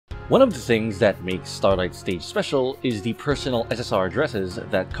One of the things that makes Starlight Stage special is the personal SSR dresses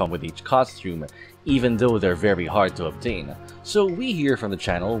that come with each costume, even though they're very hard to obtain. So we here from the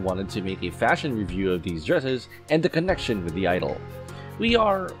channel wanted to make a fashion review of these dresses and the connection with the idol. We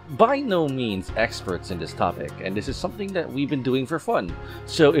are by no means experts in this topic, and this is something that we've been doing for fun.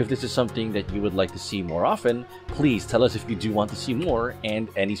 So if this is something that you would like to see more often, please tell us if you do want to see more and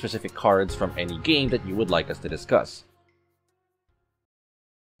any specific cards from any game that you would like us to discuss.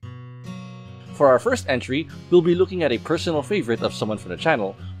 For our first entry, we'll be looking at a personal favorite of someone from the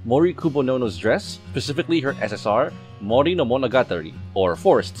channel, Morikubo Nono's dress, specifically her SSR, Mori no Monogatari, or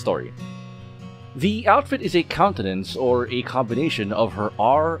Forest Story. The outfit is a countenance or a combination of her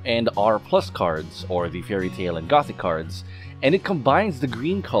R and R Plus cards, or the Fairy Tale and Gothic cards, and it combines the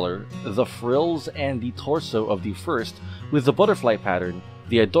green color, the frills, and the torso of the first with the butterfly pattern,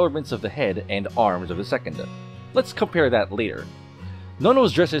 the adornments of the head and arms of the second. Let's compare that later.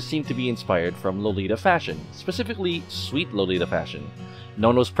 Nono's dresses seem to be inspired from Lolita fashion, specifically sweet Lolita fashion.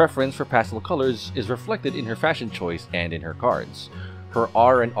 Nono's preference for pastel colors is reflected in her fashion choice and in her cards. Her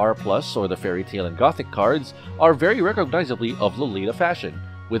R and R Plus, or the Fairy Tale and Gothic cards, are very recognizably of Lolita fashion,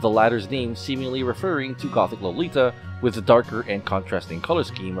 with the latter's name seemingly referring to Gothic Lolita, with the darker and contrasting color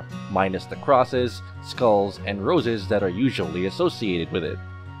scheme, minus the crosses, skulls, and roses that are usually associated with it.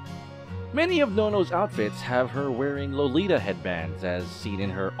 Many of Nono's outfits have her wearing Lolita headbands as seen in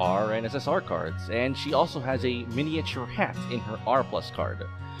her R and SSR cards, and she also has a miniature hat in her R Plus card.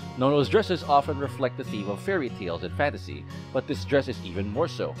 Nono's dresses often reflect the theme of fairy tales and fantasy, but this dress is even more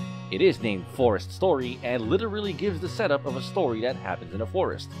so. It is named Forest Story and literally gives the setup of a story that happens in a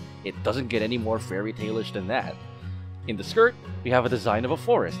forest. It doesn't get any more fairy tale-ish than that. In the skirt, we have a design of a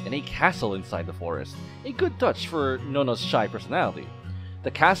forest and a castle inside the forest, a good touch for Nono's shy personality. The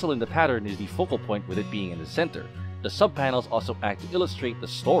castle in the pattern is the focal point, with it being in the center. The subpanels also act to illustrate the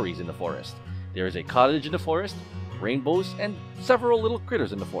stories in the forest. There is a cottage in the forest, rainbows, and several little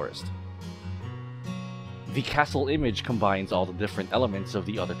critters in the forest. The castle image combines all the different elements of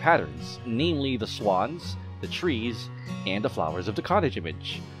the other patterns, namely the swans, the trees, and the flowers of the cottage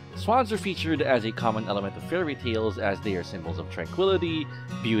image. Swans are featured as a common element of fairy tales as they are symbols of tranquility,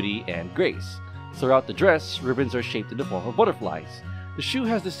 beauty, and grace. Throughout the dress, ribbons are shaped in the form of butterflies. The shoe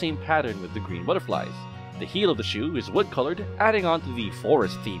has the same pattern with the green butterflies. The heel of the shoe is wood-colored, adding on to the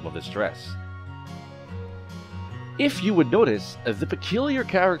forest theme of this dress. If you would notice, the peculiar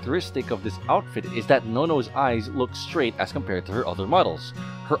characteristic of this outfit is that Nono's eyes look straight as compared to her other models.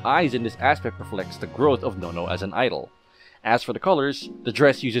 Her eyes in this aspect reflects the growth of Nono as an idol. As for the colors, the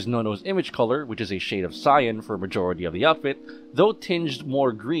dress uses Nono's image color, which is a shade of cyan for a majority of the outfit, though tinged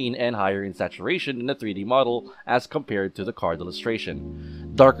more green and higher in saturation in the 3D model as compared to the card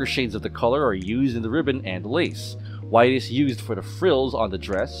illustration. Darker shades of the color are used in the ribbon and lace. White is used for the frills on the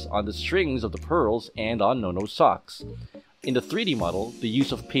dress, on the strings of the pearls, and on Nono's socks. In the 3D model, the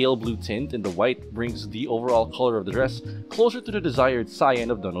use of pale blue tint in the white brings the overall color of the dress closer to the desired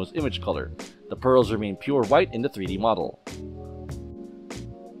cyan of Nono's image color. The pearls remain pure white in the 3D model.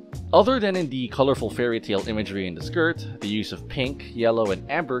 Other than in the colorful fairy tale imagery in the skirt, the use of pink, yellow, and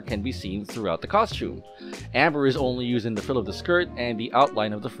amber can be seen throughout the costume. Amber is only used in the frill of the skirt and the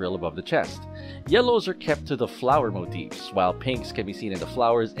outline of the frill above the chest. Yellows are kept to the flower motifs, while pinks can be seen in the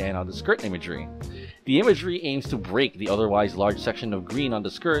flowers and on the skirt imagery. The imagery aims to break the otherwise large section of green on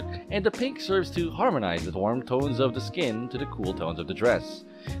the skirt, and the pink serves to harmonize the warm tones of the skin to the cool tones of the dress.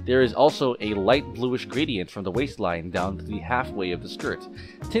 There is also a light bluish gradient from the waistline down to the halfway of the skirt,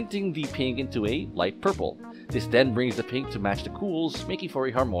 tinting the pink into a light purple. This then brings the pink to match the cools, making for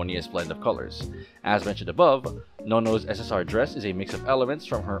a harmonious blend of colors. As mentioned above, Nono's SSR dress is a mix of elements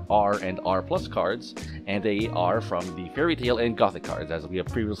from her R and R Plus cards, and they are from the Fairy Tale and Gothic cards, as we have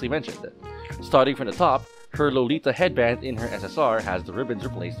previously mentioned. Starting from the top, her Lolita headband in her SSR has the ribbons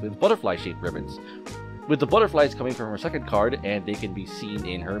replaced with butterfly-shaped ribbons, with the butterflies coming from her second card, and they can be seen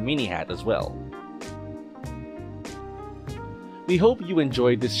in her mini hat as well. We hope you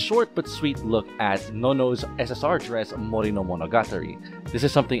enjoyed this short but sweet look at Nono's SSR dress Mori no Monogatari. This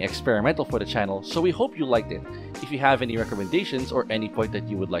is something experimental for the channel, so we hope you liked it. If you have any recommendations or any point that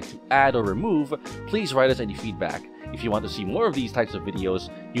you would like to add or remove, please write us any feedback. If you want to see more of these types of videos,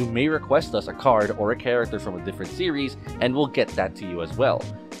 you may request us a card or a character from a different series, and we'll get that to you as well.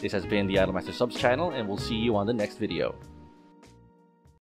 This has been the Idolmaster Subs channel, and we'll see you on the next video.